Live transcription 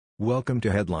Welcome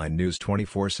to Headline News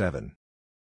 24/7.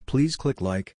 Please click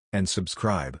like and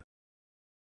subscribe.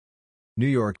 New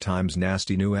York Times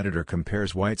nasty new editor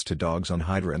compares whites to dogs on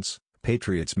hydrants,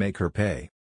 Patriots make her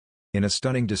pay. In a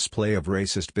stunning display of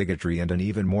racist bigotry and an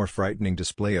even more frightening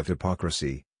display of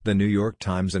hypocrisy, the New York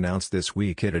Times announced this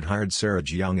week it had hired Sarah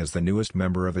Jeong as the newest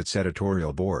member of its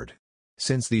editorial board.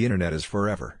 Since the internet is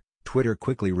forever, Twitter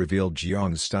quickly revealed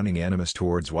Jeong's stunning animus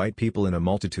towards white people in a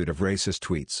multitude of racist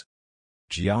tweets.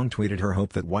 Jeong tweeted her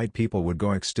hope that white people would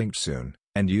go extinct soon,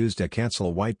 and used a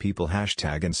cancel white people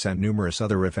hashtag and sent numerous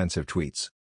other offensive tweets.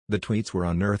 The tweets were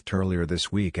unearthed earlier this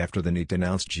week after the NYT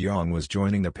announced Jeong was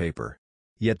joining the paper.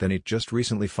 Yet the NYT just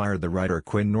recently fired the writer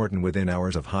Quinn Norton within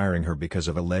hours of hiring her because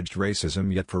of alleged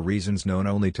racism, yet for reasons known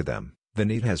only to them, the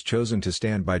NYT has chosen to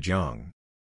stand by Jeong.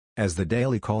 As the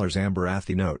Daily Caller's Amber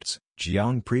Athey notes,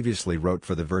 Jeong previously wrote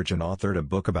for The Verge and authored a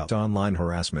book about online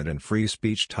harassment and free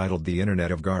speech titled The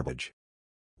Internet of Garbage.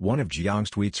 One of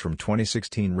Jeong's tweets from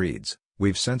 2016 reads,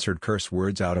 "We've censored curse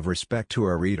words out of respect to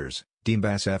our readers,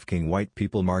 Deembass F-king white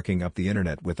people marking up the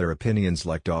internet with their opinions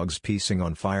like dogs pissing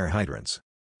on fire hydrants."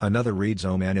 Another reads,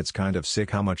 "Oh man, it's kind of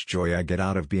sick how much joy I get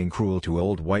out of being cruel to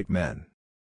old white men."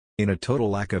 In a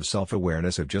total lack of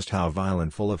self-awareness of just how vile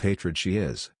and full of hatred she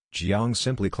is, Jeong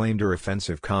simply claimed her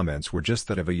offensive comments were just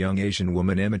that of a young Asian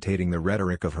woman imitating the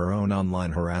rhetoric of her own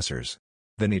online harassers.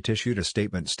 The NYT issued a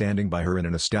statement standing by her in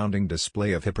an astounding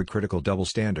display of hypocritical double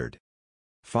standard.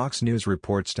 Fox News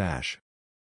reports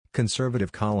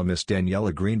conservative columnist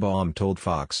Daniela Greenbaum told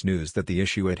Fox News that the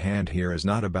issue at hand here is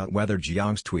not about whether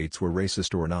Jeong's tweets were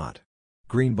racist or not.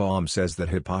 Greenbaum says that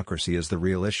hypocrisy is the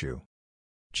real issue.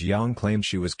 Jeong claimed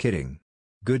she was kidding.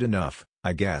 Good enough,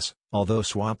 I guess, although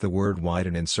swap the word white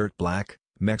and insert black,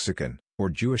 Mexican, or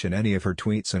Jewish in any of her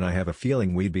tweets and I have a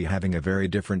feeling we'd be having a very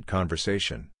different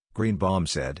conversation, Greenbaum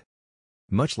said.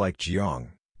 Much like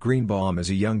Jeong, Greenbaum is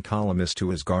a young columnist who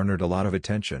has garnered a lot of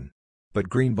attention. But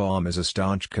Greenbaum is a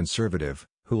staunch conservative,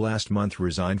 who last month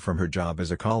resigned from her job as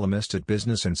a columnist at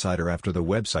Business Insider after the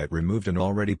website removed an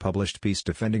already published piece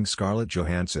defending Scarlett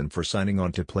Johansson for signing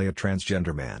on to play a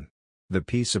transgender man. The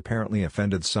piece apparently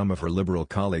offended some of her liberal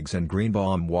colleagues and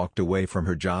Greenbaum walked away from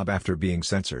her job after being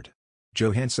censored.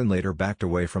 Johansson later backed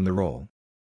away from the role.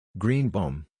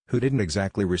 Greenbaum, who didn't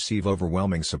exactly receive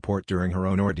overwhelming support during her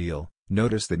own ordeal,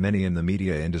 noticed that many in the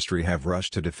media industry have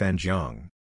rushed to defend Jeong.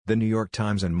 The New York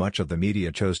Times and much of the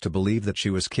media chose to believe that she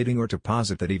was kidding or to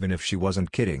posit that even if she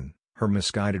wasn't kidding, her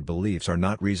misguided beliefs are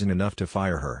not reason enough to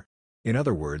fire her. In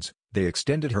other words, they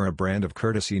extended her a brand of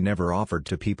courtesy never offered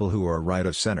to people who are right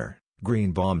of center,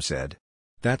 Greenbaum said.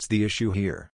 That's the issue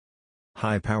here.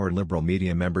 High-powered liberal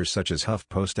media members such as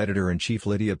HuffPost editor-in-chief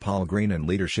Lydia Paul Green and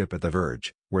leadership at The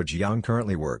Verge, where Jeong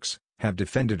currently works, have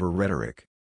defended her rhetoric.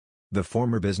 The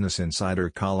former Business Insider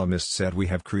columnist said we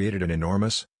have created an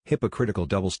enormous, hypocritical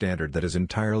double standard that is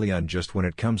entirely unjust when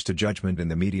it comes to judgment in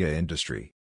the media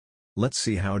industry. Let's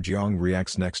see how Jeong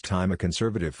reacts next time a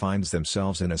conservative finds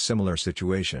themselves in a similar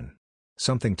situation.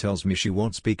 Something tells me she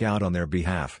won't speak out on their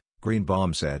behalf,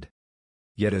 Greenbaum said.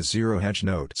 Yet as Zero Hedge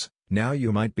notes, now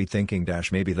you might be thinking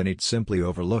maybe the NYT simply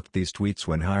overlooked these tweets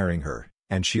when hiring her,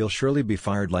 and she'll surely be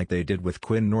fired like they did with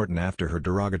Quinn Norton after her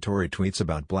derogatory tweets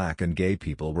about black and gay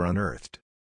people were unearthed.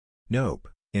 Nope,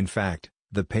 in fact,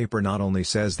 the paper not only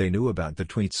says they knew about the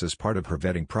tweets as part of her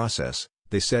vetting process,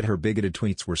 they said her bigoted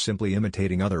tweets were simply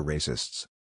imitating other racists.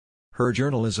 Her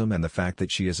journalism and the fact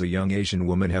that she is a young Asian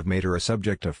woman have made her a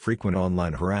subject of frequent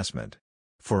online harassment.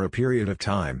 For a period of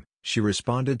time, she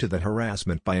responded to the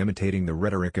harassment by imitating the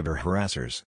rhetoric of her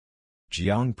harassers.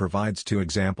 Jeong provides two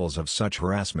examples of such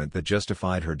harassment that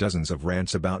justified her dozens of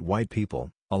rants about white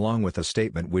people, along with a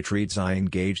statement which reads, "I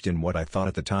engaged in what I thought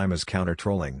at the time as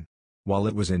counter-trolling. While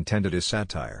it was intended as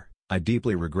satire, I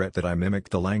deeply regret that I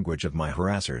mimicked the language of my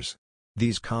harassers."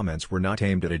 These comments were not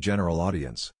aimed at a general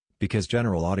audience, because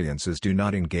general audiences do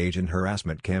not engage in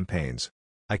harassment campaigns.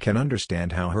 I can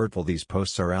understand how hurtful these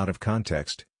posts are out of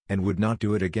context, and would not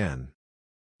do it again.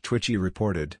 Twitchy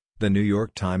reported, the New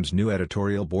York Times new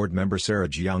editorial board member Sarah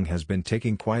Jeong has been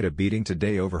taking quite a beating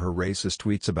today over her racist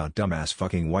tweets about dumbass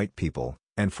fucking white people,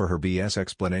 and for her BS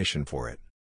explanation for it.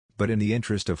 But in the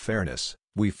interest of fairness,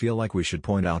 we feel like we should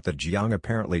point out that Jeong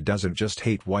apparently doesn't just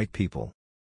hate white people.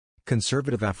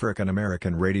 Conservative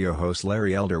African-American radio host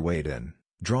Larry Elder weighed in,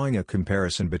 drawing a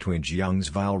comparison between Jeong's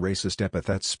vile racist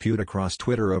epithets spewed across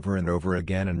Twitter over and over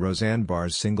again and Roseanne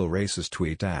Barr's single racist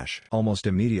tweet. Almost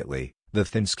immediately, the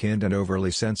thin-skinned and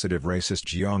overly sensitive racist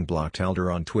Jeong blocked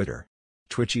Elder on Twitter.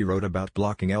 Twitchy wrote about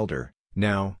blocking Elder,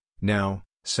 Now,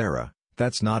 Sarah,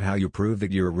 that's not how you prove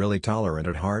that you're really tolerant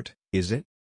at heart, is it?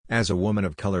 As a woman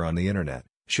of color on the internet,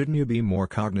 Shouldn't you be more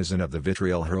cognizant of the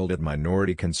vitriol hurled at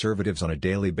minority conservatives on a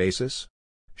daily basis?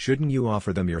 Shouldn't you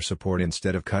offer them your support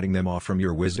instead of cutting them off from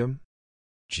your wisdom?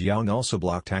 Jeong also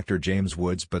blocked actor James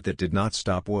Woods, but that did not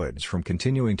stop Woods from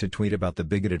continuing to tweet about the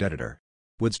bigoted editor.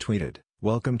 Woods tweeted,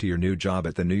 "Welcome to your new job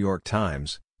at the New York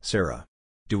Times, Sarah.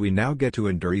 Do we now get to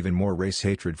endure even more race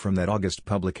hatred from that August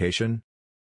publication?"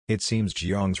 It seems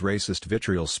Jeong's racist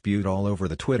vitriol spewed all over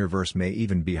the Twitterverse may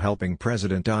even be helping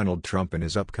President Donald Trump in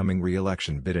his upcoming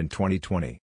re-election bid in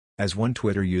 2020. As one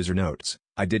Twitter user notes,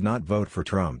 "I did not vote for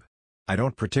Trump. I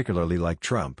don't particularly like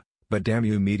Trump, but damn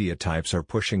you media types are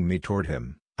pushing me toward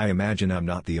him. I imagine I'm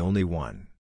not the only one."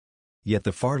 Yet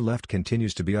the far left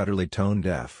continues to be utterly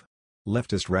tone-deaf.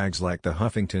 Leftist rags like the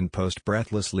Huffington Post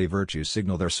breathlessly virtue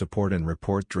signal their support and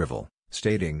report drivel,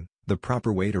 stating, "The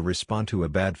proper way to respond to a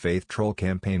bad faith troll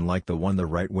campaign like the one the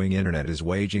right-wing internet is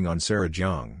waging on Sarah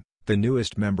Jeong, the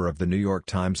newest member of the New York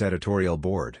Times editorial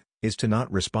board, is to not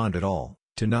respond at all,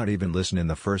 to not even listen in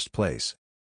the first place."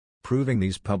 Proving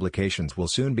these publications will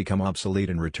soon become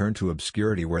obsolete and return to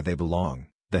obscurity where they belong,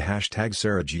 the hashtag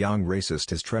Sarah Jeong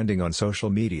racist is trending on social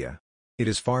media. It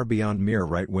is far beyond mere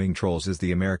right-wing trolls, as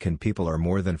the American people are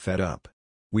more than fed up.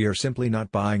 We are simply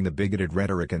not buying the bigoted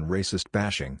rhetoric and racist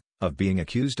bashing, of being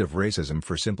accused of racism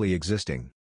for simply existing.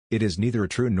 It is neither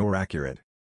true nor accurate.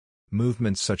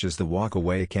 Movements such as the Walk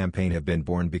Away campaign have been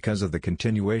born because of the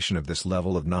continuation of this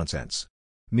level of nonsense.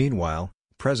 Meanwhile,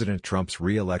 President Trump's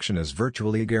re-election is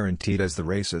virtually guaranteed as the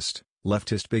racist,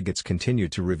 leftist bigots continue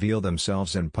to reveal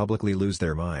themselves and publicly lose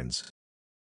their minds.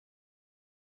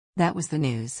 That was the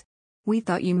news. We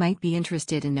thought you might be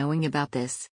interested in knowing about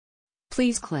this.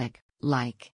 Please click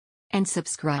like and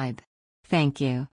subscribe. Thank you.